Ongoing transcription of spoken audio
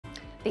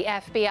The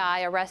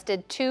FBI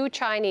arrested 2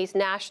 Chinese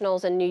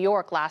nationals in New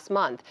York last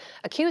month,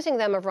 accusing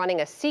them of running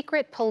a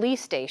secret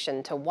police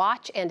station to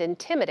watch and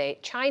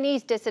intimidate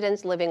Chinese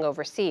dissidents living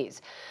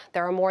overseas.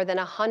 There are more than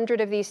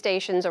 100 of these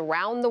stations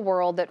around the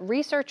world that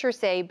researchers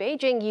say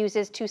Beijing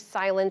uses to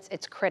silence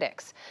its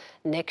critics.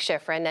 Nick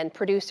Schifrin and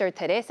producer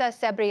Teresa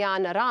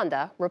Cebrián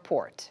Aranda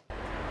report.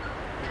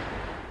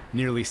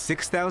 Nearly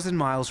 6,000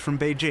 miles from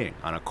Beijing,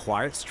 on a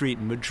quiet street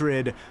in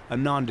Madrid, a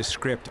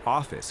nondescript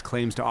office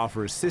claims to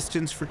offer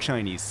assistance for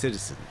Chinese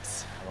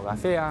citizens. But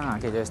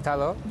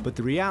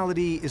the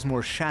reality is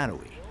more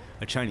shadowy.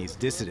 A Chinese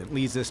dissident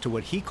leads us to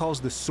what he calls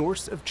the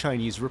source of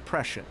Chinese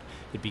repression.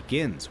 It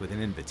begins with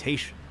an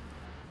invitation.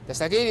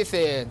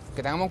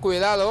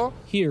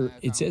 Here,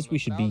 it says we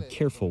should be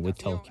careful with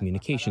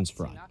telecommunications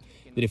fraud,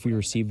 that if we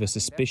receive a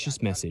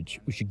suspicious message,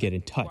 we should get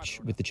in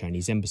touch with the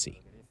Chinese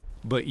embassy.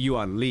 But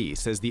Yuan Li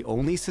says the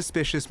only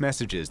suspicious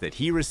messages that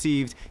he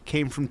received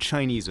came from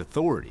Chinese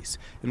authorities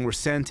and were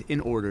sent in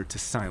order to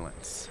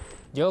silence.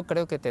 I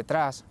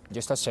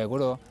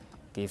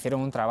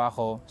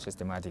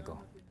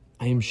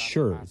am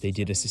sure they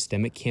did a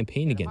systemic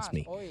campaign against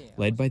me,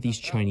 led by these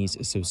Chinese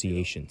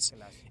associations.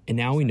 And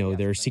now we know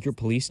there are secret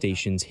police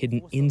stations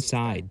hidden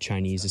inside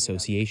Chinese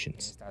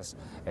associations.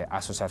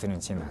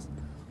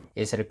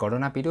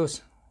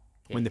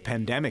 When the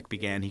pandemic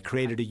began, he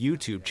created a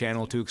YouTube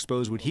channel to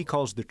expose what he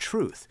calls the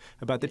truth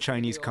about the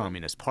Chinese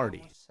Communist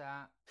Party.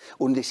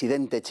 And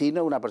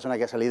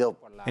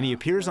he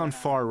appears on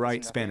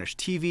far-right Spanish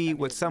TV,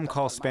 what some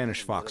call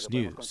Spanish Fox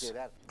News.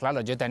 I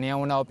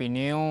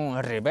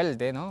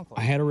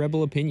had a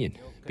rebel opinion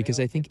because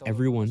I think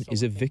everyone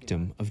is a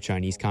victim of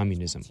Chinese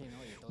communism.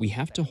 We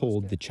have to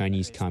hold the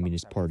Chinese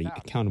Communist Party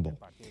accountable.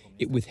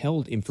 It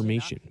withheld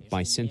information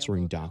by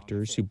censoring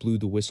doctors who blew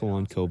the whistle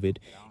on COVID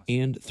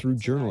and threw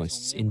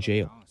journalists in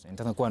jail.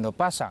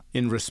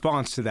 In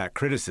response to that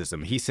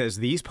criticism, he says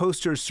these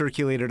posters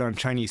circulated on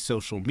Chinese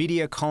social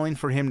media calling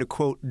for him to,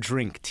 quote,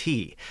 drink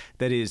tea,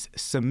 that is,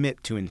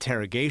 submit to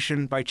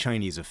interrogation by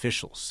Chinese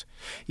officials.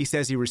 He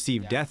says he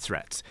received death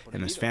threats,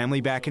 and his family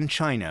back in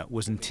China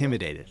was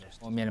intimidated.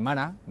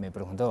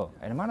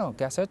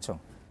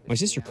 My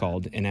sister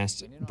called and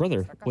asked,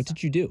 "Brother, what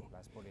did you do?"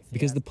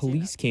 Because the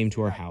police came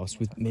to our house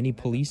with many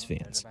police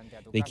vans.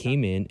 They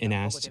came in and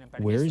asked,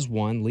 "Where is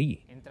Yuan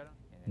Li?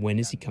 When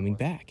is he coming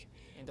back?"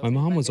 My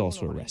mom was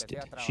also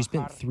arrested. She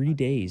spent 3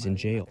 days in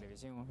jail.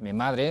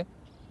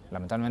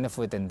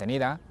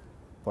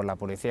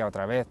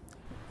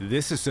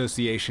 This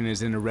association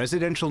is in a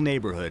residential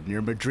neighborhood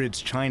near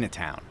Madrid's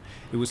Chinatown.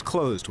 It was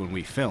closed when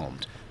we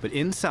filmed, but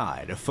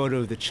inside, a photo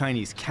of the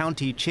Chinese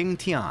county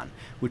Qingtian,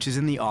 which is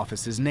in the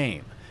office's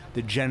name,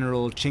 the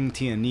General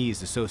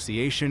Qingtianese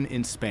Association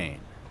in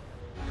Spain.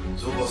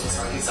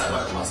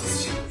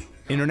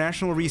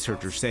 International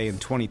researchers say in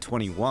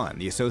 2021,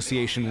 the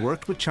association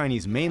worked with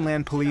Chinese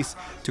mainland police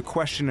to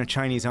question a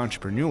Chinese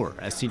entrepreneur,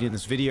 as seen in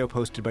this video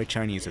posted by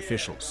Chinese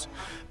officials.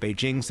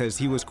 Beijing says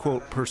he was,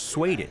 quote,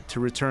 persuaded to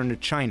return to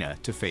China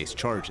to face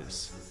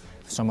charges.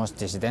 Somos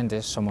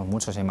dissidentes, somos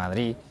muchos en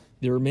Madrid.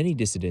 There are many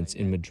dissidents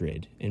in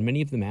Madrid, and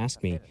many of them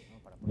ask me,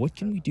 what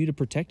can we do to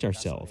protect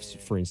ourselves,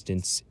 for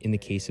instance, in the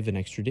case of an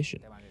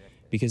extradition?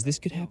 Because this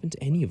could happen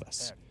to any of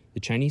us.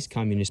 The Chinese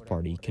Communist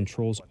Party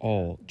controls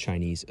all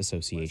Chinese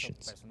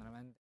associations.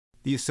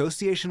 The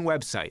association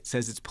website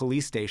says its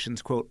police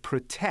stations, quote,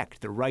 protect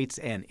the rights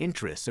and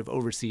interests of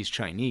overseas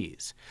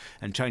Chinese.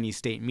 And Chinese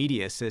state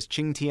media says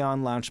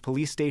Qingtian launched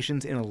police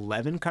stations in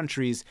 11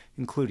 countries,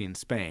 including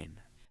Spain.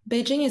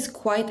 Beijing is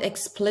quite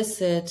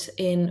explicit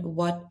in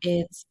what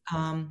its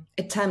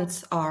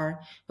attempts are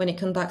when it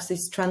conducts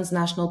these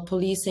transnational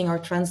policing or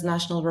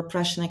transnational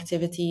repression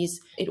activities.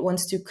 It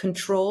wants to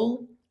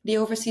control the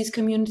overseas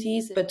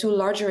communities, but to a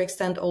larger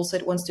extent also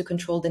it wants to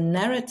control the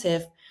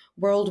narrative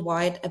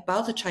worldwide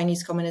about the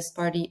Chinese Communist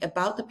Party,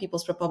 about the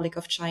People's Republic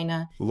of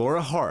China.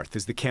 Laura Harth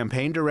is the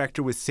campaign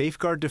director with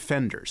Safeguard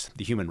Defenders,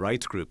 the human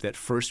rights group that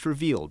first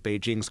revealed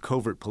Beijing's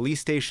covert police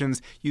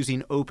stations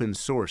using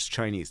open-source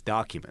Chinese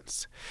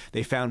documents.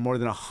 They found more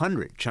than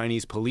 100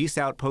 Chinese police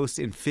outposts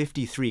in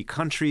 53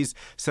 countries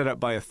set up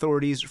by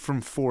authorities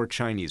from 4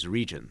 Chinese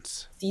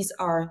regions. These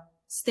are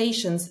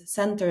stations,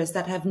 centers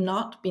that have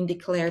not been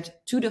declared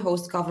to the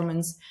host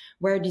governments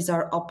where these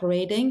are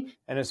operating.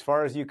 And as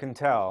far as you can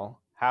tell,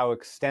 how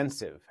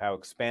extensive, how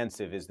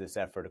expansive is this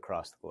effort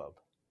across the globe?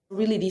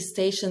 Really, these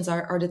stations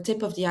are the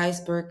tip of the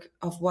iceberg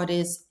of what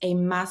is a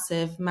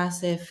massive,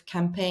 massive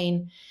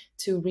campaign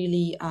to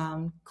really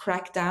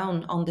crack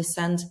down on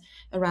dissent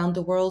around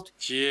the world.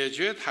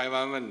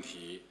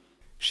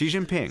 Xi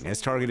Jinping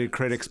has targeted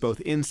critics both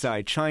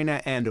inside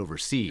China and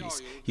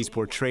overseas. He's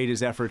portrayed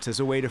his efforts as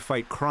a way to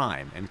fight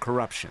crime and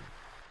corruption.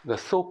 The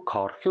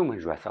so-called human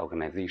rights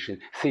organization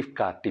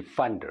Safeguard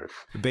Defenders.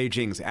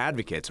 Beijing's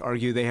advocates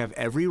argue they have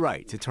every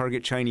right to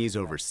target Chinese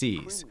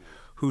overseas.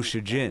 Hu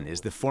Shijin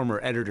is the former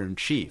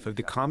editor-in-chief of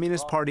the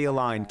Communist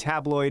Party-aligned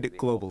tabloid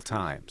Global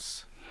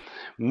Times.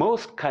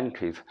 Most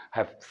countries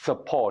have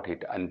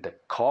supported and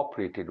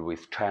cooperated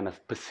with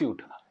China's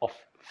pursuit of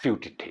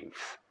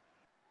fugitives.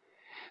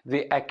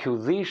 The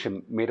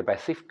accusation made by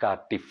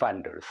safeguard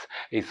defenders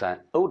is an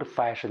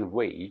old-fashioned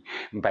way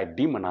by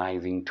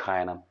demonizing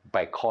China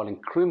by calling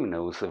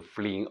criminals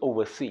fleeing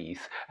overseas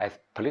as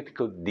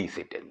political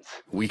dissidents.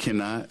 We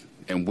cannot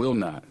and will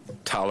not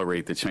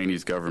tolerate the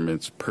Chinese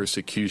government's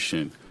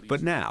persecution.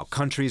 But now,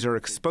 countries are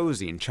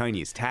exposing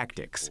Chinese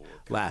tactics.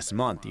 Last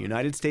month, the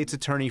United States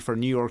Attorney for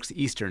New York's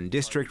Eastern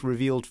District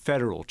revealed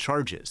federal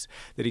charges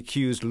that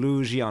accused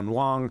Lu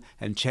Jianwang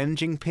and Chen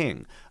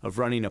Jinping of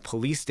running a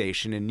police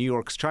station in New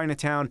York's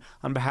Chinatown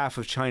on behalf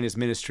of China's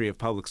Ministry of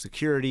Public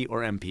Security,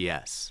 or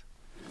MPS.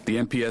 The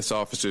MPS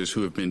officers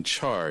who have been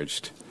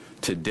charged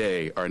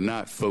today are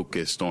not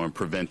focused on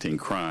preventing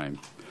crime.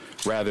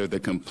 Rather, the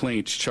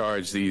complaints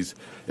charge these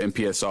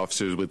MPS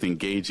officers with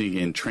engaging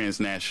in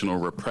transnational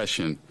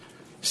repression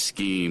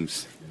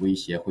schemes.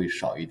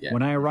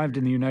 When I arrived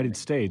in the United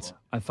States,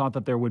 I thought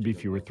that there would be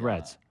fewer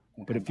threats.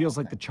 But it feels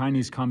like the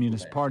Chinese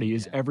Communist Party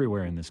is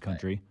everywhere in this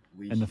country,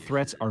 and the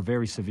threats are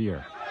very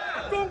severe.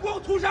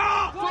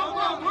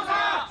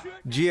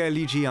 Jie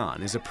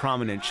Lijian is a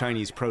prominent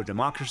Chinese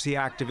pro-democracy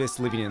activist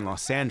living in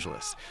Los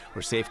Angeles,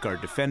 where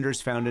safeguard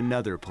defenders found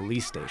another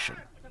police station.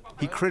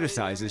 He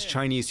criticizes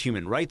Chinese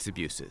human rights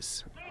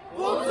abuses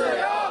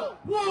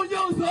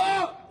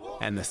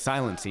and the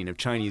silencing of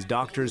Chinese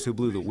doctors who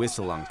blew the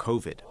whistle on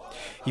COVID.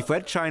 He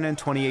fled China in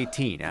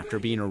 2018 after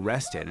being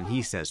arrested and,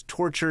 he says,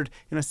 tortured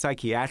in a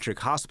psychiatric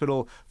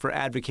hospital for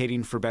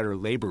advocating for better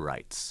labor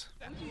rights.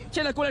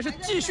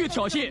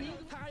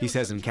 He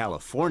says in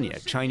California,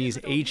 Chinese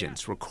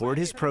agents record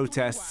his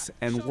protests,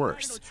 and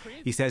worse.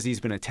 He says he's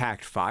been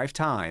attacked 5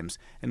 times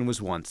and was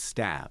once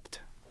stabbed.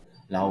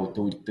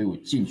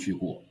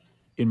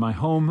 In my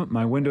home,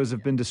 my windows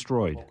have been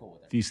destroyed.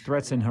 These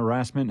threats and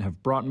harassment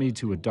have brought me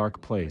to a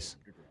dark place.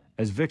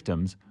 As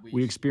victims,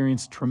 we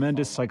experience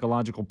tremendous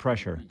psychological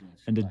pressure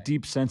and a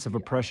deep sense of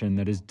oppression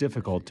that is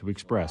difficult to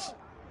express.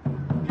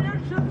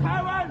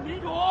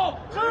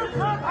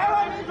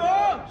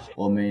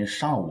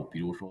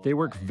 They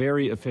work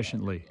very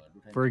efficiently.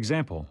 For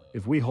example,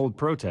 if we hold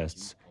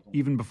protests,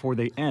 even before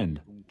they end,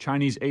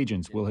 Chinese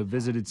agents will have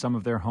visited some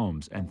of their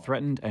homes and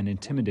threatened and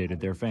intimidated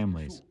their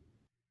families.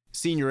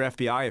 Senior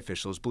FBI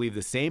officials believe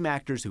the same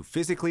actors who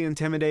physically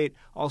intimidate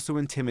also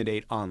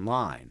intimidate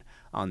online.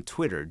 On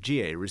Twitter,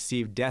 Jie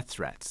received death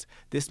threats.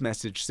 This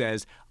message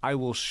says, "I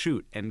will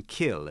shoot and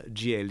kill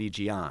Jie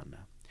Lijian."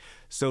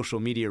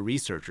 Social media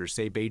researchers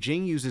say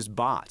Beijing uses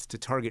bots to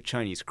target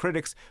Chinese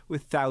critics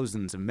with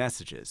thousands of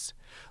messages.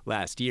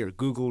 Last year,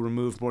 Google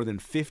removed more than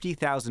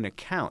 50,000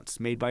 accounts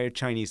made by a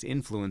Chinese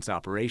influence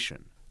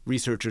operation.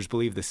 Researchers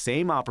believe the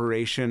same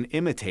operation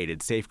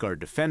imitated safeguard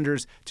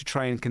defenders to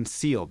try and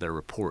conceal their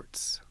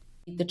reports.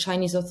 The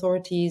Chinese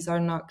authorities are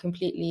not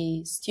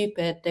completely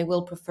stupid. They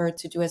will prefer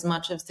to do as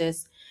much of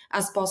this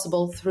as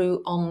possible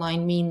through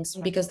online means,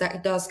 because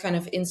that does kind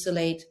of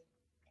insulate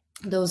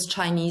those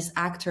Chinese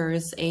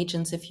actors,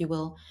 agents, if you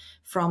will,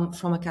 from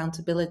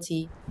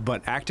accountability.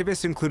 But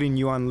activists, including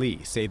Yuan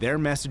Li, say their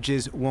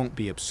messages won't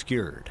be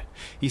obscured.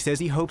 He says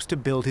he hopes to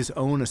build his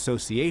own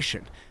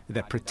association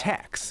that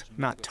protects,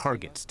 not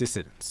targets,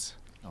 dissidents.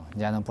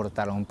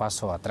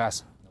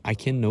 I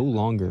can no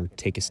longer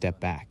take a step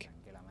back.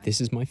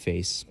 This is my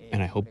face,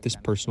 and I hope this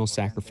personal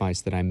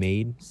sacrifice that I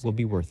made will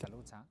be worth it.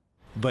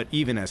 But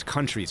even as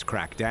countries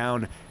crack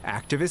down,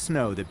 activists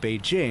know that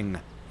Beijing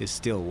is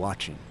still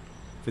watching.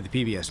 For the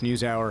PBS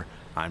NewsHour,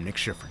 I'm Nick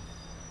Schifrin.